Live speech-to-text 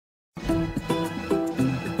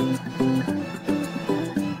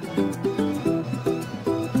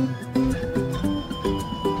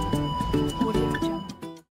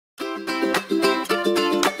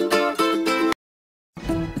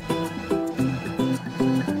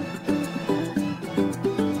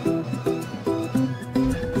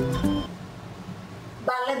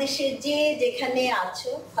বাংলাদেশের যেখানে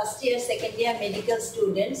আছো first year second year medical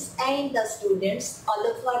students and the students all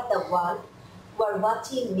over the world who are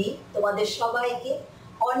watching me, তোমাদের সবাইকে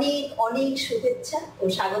অনেক অনেক শুভেচ্ছা ও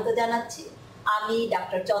স্বাগত জানাচ্ছি। আমি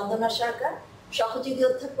ডাক্তার চন্দনা সরকার, সহযোগী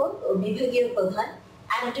অধ্যাপক ও বিভাগীয় প্রধান,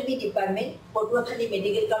 anatomy department, Patuakhali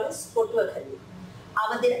medical college, Patuakhali.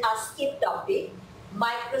 আমাদের আজকের topic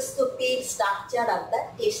microscopic structure of the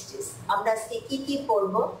টেস্টিস। আমরা আজকে কি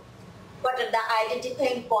পড়ব? What are the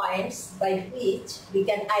identifying points by which we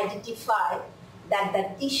can identify that the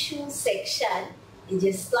tissue section is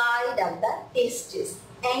a slide of the testis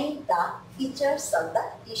and the features of the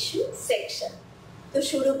tissue section? So,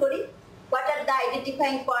 shuru kori. What are the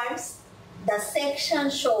identifying points? The section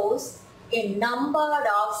shows a number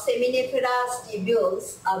of seminiferous tubules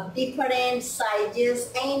of different sizes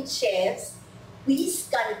and shapes which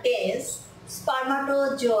contains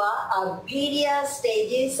spermatozoa of various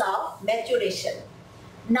stages of maturation.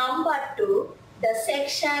 Number 2, the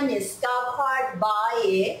section is covered by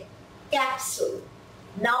a capsule.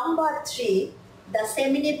 Number 3, the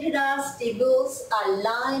seminiferous tubules are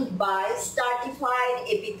lined by stratified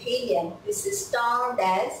epithelium, which is termed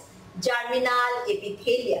as germinal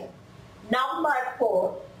epithelium. Number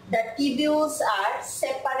 4, the tubules are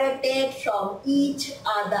separated from each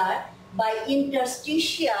other by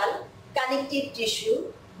interstitial connective tissue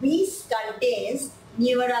which contains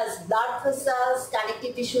numerous blood vessels,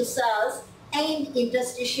 connective tissue cells and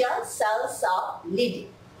interstitial cells of Leydig.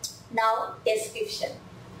 Now, description.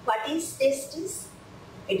 What is testis?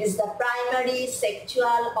 It is the primary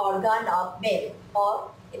sexual organ of male, or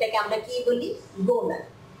etake amra ki boli, gonad.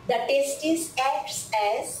 The testis acts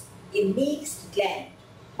as a mixed gland.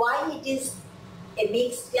 Why it is a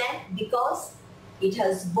mixed gland? Because it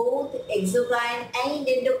has both exocrine and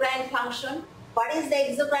endocrine function. What is the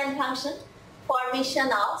exocrine function? Formation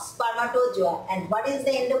of spermatozoa. And what is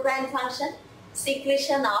the endocrine function?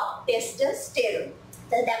 Secretion of testosterone.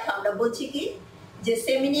 So, দেখো আমরা বলছি কি যে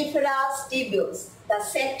seminiferous tubules, the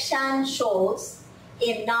section shows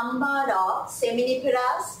a number of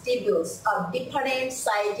seminiferous tubules of different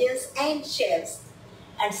sizes and shapes,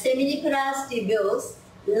 and seminiferous tubules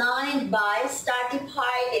lined by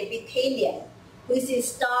stratified epithelium, which is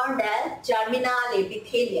termed as germinal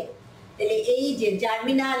epithelium. তাহলে এই যে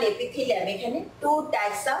germinal epithelium এখানে two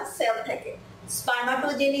types of cell থাকে,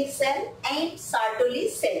 spermatogenic cell and Sertoli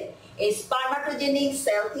cell. এই spermatogenic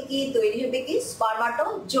cell থেকে তৈরি হবে কি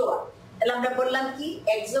spermatozoa. তাহলে আমরা বললাম কি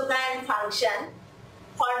exocrine function,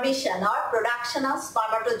 formation or production of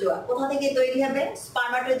spermatozoa কোথা থেকে তৈরি হবে?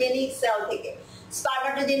 spermatogenic cell থেকে।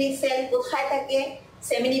 spermatogenic cell কোথায় থাকে?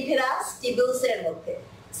 seminiferous tubules এর মধ্যে।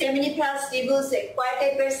 seminiferous tubules এ কয়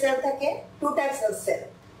টাইপের সেল থাকে? two types of cell,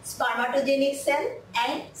 spermatogenic cell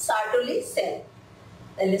and Sertoli cell.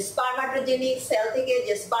 তাহলে spermatogenic cell থেকে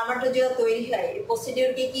যে spermatozoa তৈরি হয় এই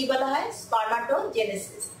প্রসিডিউরকে কি বলা হয়?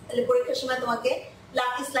 spermatogenesis. তাহলে পরীক্ষার সময় তোমাকে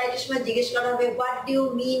লাকি স্লাইডের সময় জিজ্ঞেস করা হবে what do you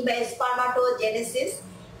mean by spermatogenesis?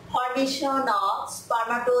 Formation of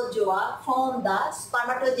spermatozoa from the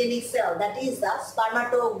spermatogenic cell, that is the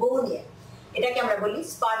spermatogonia. এটাকে আমরা বলি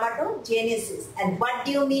spermatogenesis. And what do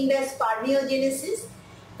you mean by spermiogenesis?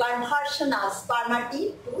 Conversion of spermatid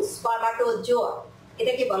to spermatozoa.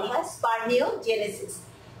 এটাকে বলা হয় spermiogenesis.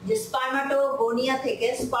 যে spermatogonia থেকে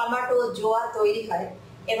spermatozoa তৈরি হয়,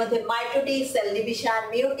 এর মধ্যে mitotic cell division,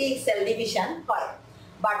 মিওটিক cell division হয়।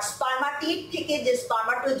 বাট spermatid থেকে যে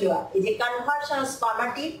spermatozoa, এই যে conversion of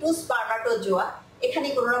spermatid to spermatozoa, এখানে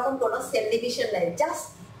কোনো রকম কোনো সেল ডিভিশন নাই, just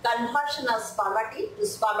conversion of spermatid to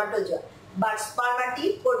spermatozoa. But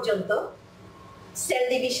spermatid পর্যন্ত সেল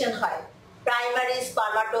ডিভিশন হয়। প্রাইমারি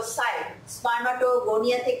স্পার্মাটোসাইট,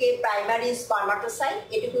 স্পার্মাটোগোনিয়া থেকে প্রাইমারি স্পার্মাটোসাইট,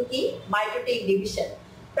 এটুকু কি mitotic division.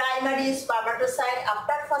 Primary spermatocyte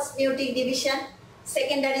after first মিওটিক division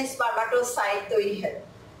secondary spermatocyte তৈরি হয়।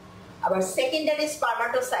 আবার secondary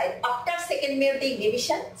spermatocyte after second মিওটিক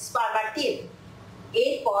division spermatid.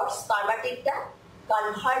 এরপর স্পার্মাটিডটা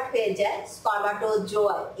কনভার্ট হয়ে যায়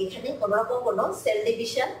স্পার্মাটোজোয়া। এখানে কোনো রকম কোনো সেল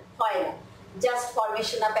ডিভিশন হয় না, just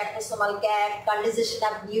formation of acrosomal cap, condensation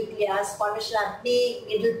of nucleus, formation of neck,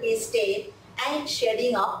 middle pistate and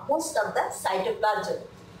shedding of most of the cytoplasm.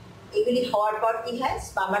 এগুলি হওয়ার পর কি হয়?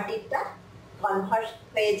 স্পার্মাটিডটা কনভার্ট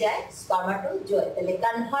হয়ে যায় স্পার্মাটোজোয়া। তাহলে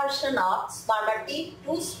conversion of spermatid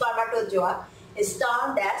two spermatozoa is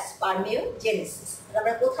termed as spermiogenesis.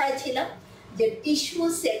 আমরা কোথায় ছিলাম? the tissue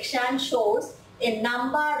section shows a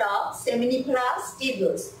number of seminiferous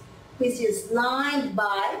tubules which is lined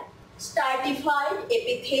by stratified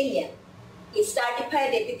epithelium. A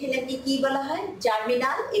stratified epithelium ki bola hoy?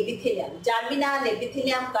 Germinal epithelium. Germinal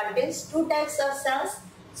epithelium contains two types of cells,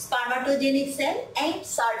 spermatogenic cell and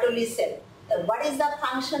Sertoli cell. What is the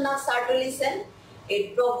function of Sertoli cell?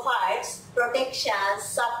 It provides protection,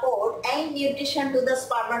 support and nutrition to the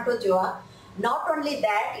spermatozoa. Not only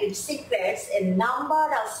that, it secretes a number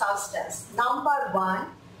of substances. Number 1,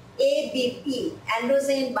 ABP,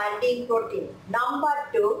 androgen binding protein. Number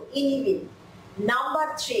 2, inhibin. Number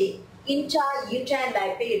 3, intrauterine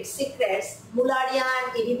lipid secretes Mullerian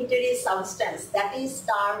inhibitory substance that is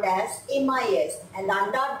termed as MIS. And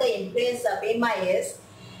under the influence of MIS,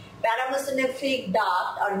 paramesonephric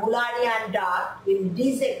duct or Mullerian duct will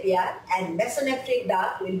disappear and mesonephric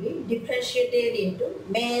duct will be differentiated into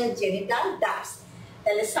male genital ducts.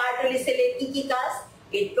 তাহলে Sertoli cell এর কি কাজ?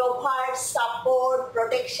 It provides support,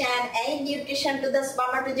 protection and nutrition to the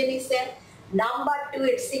spermatogenic cell. Number 2,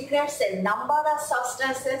 it secretes a number of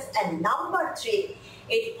substances, and number 3,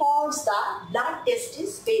 it forms the blood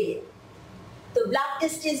testis barrier. The blood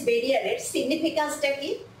testis barrier এর significance টা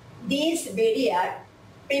কি? This barrier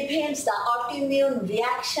prevents the autoimmune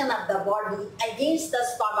reaction of the body against the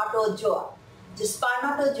spermatozoa. The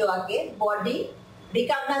spermatozoa ke body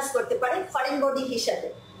recognize korte pare foreign body হিসেবে,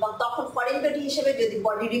 এবং তখন foreign body হিসেবে যদি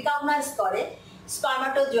body recognize করে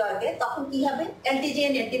spermatozoa ke, তখন কি হবে?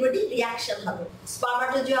 Antigen antibody reaction হবে.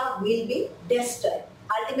 Spermatozoa will be destroyed.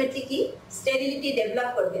 Ultimately কি? Sterility develop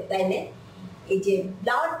করবে, তাই না? এই যে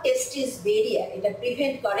blood testis barrier এটা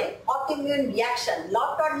prevent করে autoimmune reaction.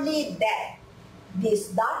 Not only that, this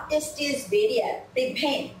blood testis barrier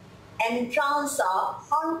prevent entrance of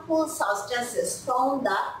harmful substances from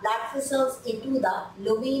the blood vessels into the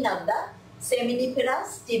lumen of the seminiferous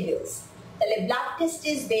tubules. তাহলে blood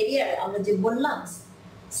testis barrier আমরা যে বললাম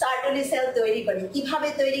Sertoli cell তৈরি করে, কিভাবে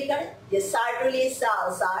তৈরি করে? যে Sertoli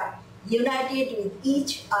cells are united with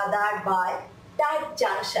each other by tight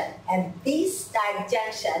junction, and this tight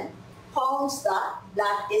junction forms the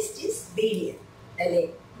blood testis barrier. তাহলে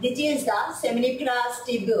this is the seminiferous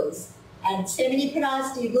tubules, and seminiferous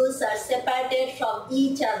tubules are separated from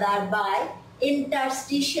each other by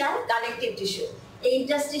interstitial connective tissue.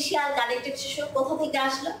 Interstitial connective tissue কোথা থেকে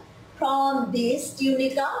আসলো? From this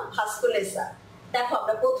tunica vasculosa. দেখো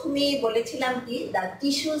আমরা প্রথমেই বলেছিলাম কি, the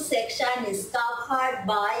tissue section is covered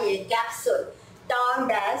by a capsule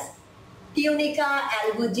termed as tunica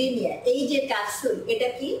albuginea. এই যে capsule এটা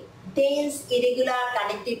কি? Dense irregular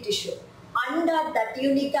connective tissue. Under the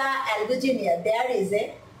tunica albuginea, there is a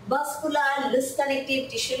vascular loose connective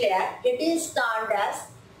tissue layer. It is termed as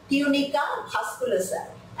tunica vasculosa.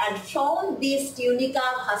 And from this tunica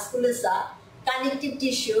vasculosa, connective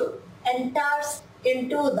tissue enters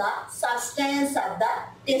into the substance of the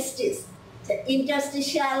testis. So,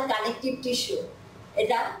 interstitial connective tissue.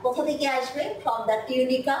 এটা কোথা থেকে আসবে? From the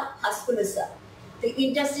tunica vasculosa. The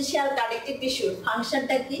interstitial connective tissue function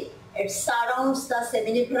টা কি? It surrounds the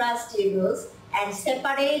seminiferous tubules and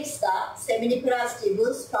separates the seminiferous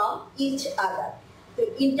tubules from each other. The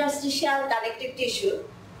interstitial connective tissue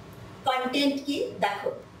content কি? দেখো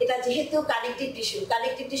এটা যেহেতু connective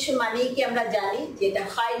tissue মানেই কি আমরা জানি যে এটা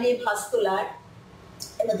highly vascular,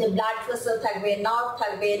 এর মধ্যে blood vessel থাকবে, nerve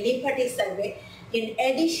থাকবে, lymphatics থাকবে. In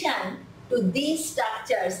addition to these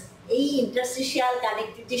structures, এই interstitial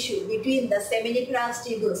connective tissue between the seminiferous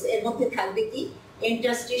tubules এর মধ্যে থাকবে কি?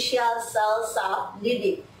 Interstitial cells of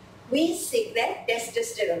Leydig which secrete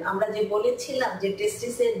testosterone. আমরা যে বলেছিলাম যে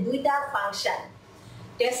টেস্টিসের দুইটা ফাংশন,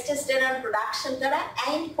 testosterone production করা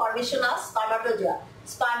and formation of spermatozoa.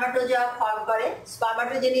 Spermatozoa form করে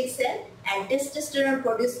spermatogenic cell, and testosterone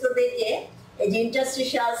produce করবে কে? এই যে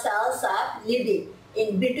interstitial cells of Leydig in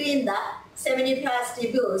between the seminiferous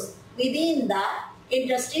tubules within the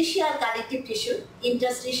interstitial connective tissue.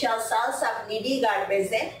 Interstitial cells of Leydig are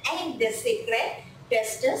present and they secrete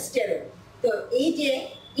testosterone. তো এই যে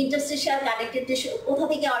interstitial connective tissue কোথা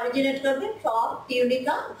থেকে originate করবে? From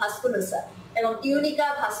tunica vasculosa. এবং tunica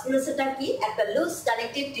vasculosa টা কি? একটা লুজ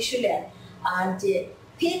কানেকটিভ টিস্যু লেয়ার। আর যে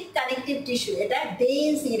থিক কানেকটিভ টিস্যু এটা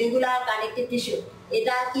ডেন্স ইরেগুলার কানেকটিভ টিস্যু,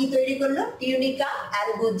 এটা কি তৈরি করলো? tunica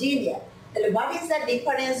albuginea. তাহলে what is the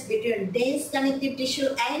difference between dense connective tissue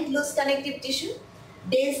and loose connective tissue?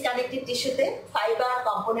 Dense connective টিস্যুতে fibre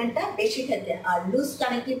কম্পোনেন্টটা বেশি থাকে, আর লুজ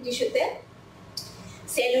কানেকটিভ টিস্যুতে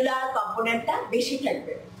সেলুলার কম্পোনেন্টটা বেশি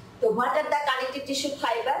থাকবে। তো what are the connective tissue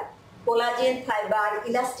fiber? Collagen fiber,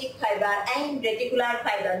 elastic fiber and reticular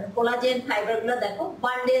fiber. Collagen fiber গুলো দেখো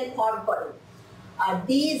bundle form করে, আর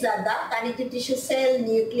these are the connective tissue cell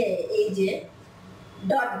nuclei. এই যে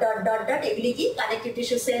ডট ডট ডট ডট এগুলি কি কানেকটিভ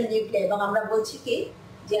টিস্যু সেল নিউক্লিয়াই এবং আমরা বলছি কি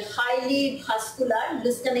যে highly vascular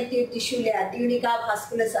loose connective tissue layer tunica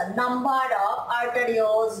ভাস্কুলাসা number of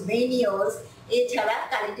আর্টারিওলস ভেনিওলস এছাড়া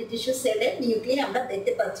কানেকটিভ টিস্যু সেলের নিউক্লিয়াই আমরা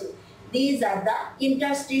দেখতে পাচ্ছি these are the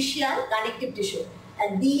interstitial connective tissue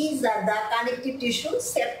and these are the connective tissue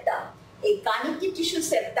septum এই কানেকটিভ টিস্যু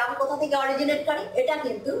সেপ্টাম কোথা থেকে অরিজিনেট করে এটা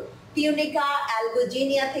কিন্তু টিউনিকা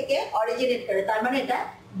অ্যালবোজেনিয়া থেকে অরিজিনেট করে তার মানে এটা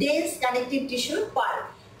ডেন্স কানেকটিভ টিস্যুর পার্ট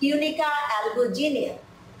টিউনিকা অ্যালবোজেনিয়া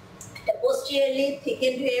এটা পোস্টেরিয়রলি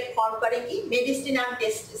থিকেন্ড হয়ে ফর্ম করে কি মেডিসিনাম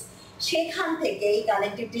টেস্টিস সেখান থেকে এই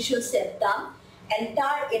connective tissue septum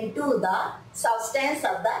enter into the substance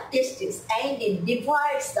of the testis and it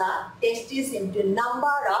divides the testis into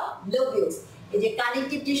number of lobules. The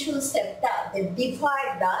connective tissue septa they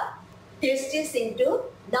divide the testis into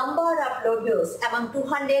number of lobules among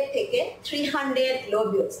 200 থেকে 300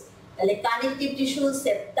 lobules. তাহলে connective tissue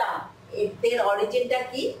septa এর অরিজিনটা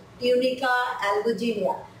কি tunica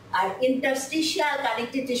অ্যালবোজেনিয়া আর interstitial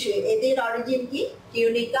connective tissue এদের origin কি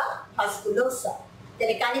tunica ভাস্কুলোসা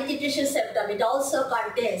The connective tissue septum it also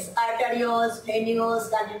contains arterioles, venules,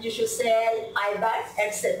 connective tissue cell, fibers,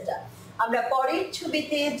 etc. আমরা পরের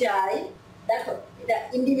ছবিতে যাই দেখো এটা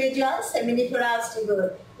individual seminiferous tubule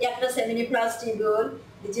একটা seminiferous tubule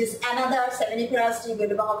which is another seminiferous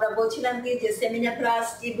tubule এবং আমরা বলছিলাম কি যে seminiferous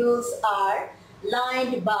tubules are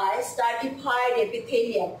lined by stratified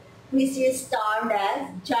epithelium which is termed as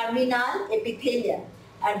germinal epithelium.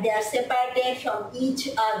 And they are separated from each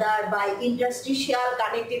other by interstitial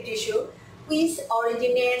connective tissue which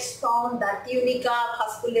originates from the tunica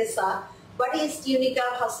vasculosa. What is tunica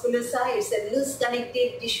vasculosa? It's a loose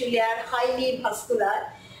connective tissue layer, highly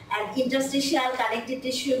vascular, and interstitial connective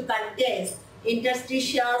tissue contains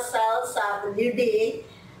interstitial cells of lymphae,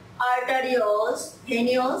 arterioles,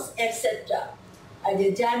 venules, etc.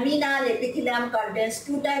 The germinal epithelium contains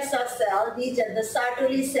two types of cells. These are the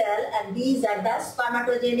Sertoli cell and these are the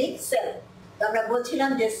spermatogenic cell. So, আমরা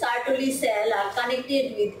বলছিলাম যে Sertoli cell are connected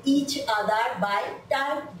with each other by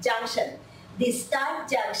tight junction. This tight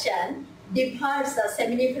junction divides the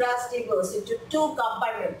seminiferous tubules into two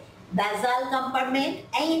compartments, basal compartment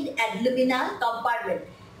and adluminal compartment.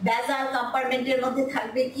 Basal compartment এর মধ্যে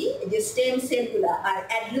থাকবে কি যে stem cell গুলা আর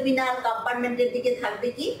adluminal compartment এর দিকে থাকবে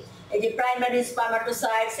কি এই যে প্রাইমারি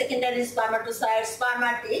স্পারমাটোসাইট সেকেন্ডারি স্পারমাটোসাইট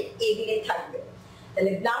স্পারমাটিড এইগুলি থাকবে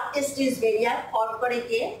তাহলে ব্লাড টেস্টিস ব্যারিয়ার ফর্ম করে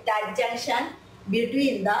কে tight junction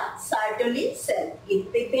between the সার্টলি sell it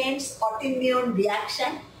prevents autoimmune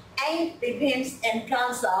reaction and prevents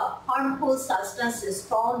entrance of harmful substances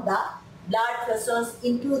from the blood vessels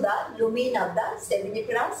into the lumen of the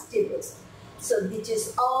seminiferous tubules. So this is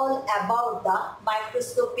all about the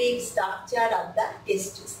microscopic structure of the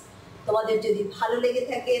testis. তোমাদের যদি ভালো লেগে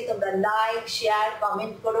থাকে তোমরা like share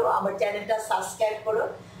comment করো আমার চ্যানেলটা subscribe করো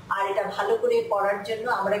আর এটা ভালো করে পড়ার জন্য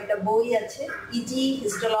আমার একটা বই আছে easy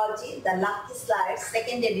histology the lucky slides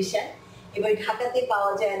second addition এই বই ঢাকাতে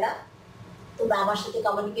পাওয়া যায় না তোমরা আমার সাথে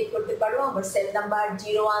কমিউনিকেট করতে পারো আমার সেল নাম্বার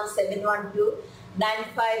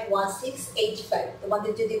 01712951685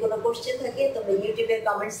 তোমাদের যদি কোনো কোশ্চেন থাকে তোমরা ইউটিউবের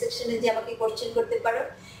কমেন্ট সেকশনে যে আমাকে কোশ্চেন করতে পারো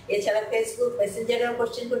এছাড়া ফেসবুক মেসেঞ্জারেও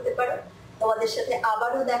কোশ্চেন করতে পারো তোমাদের সাথে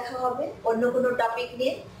আবারও দেখা হবে অন্য কোনো টপিক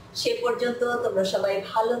নিয়ে সে পর্যন্ত তোমরা সবাই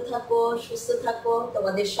ভালো থাকো সুস্থ থাকো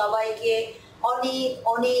তোমাদের সবাইকে অনেক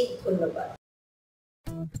অনেক ধন্যবাদ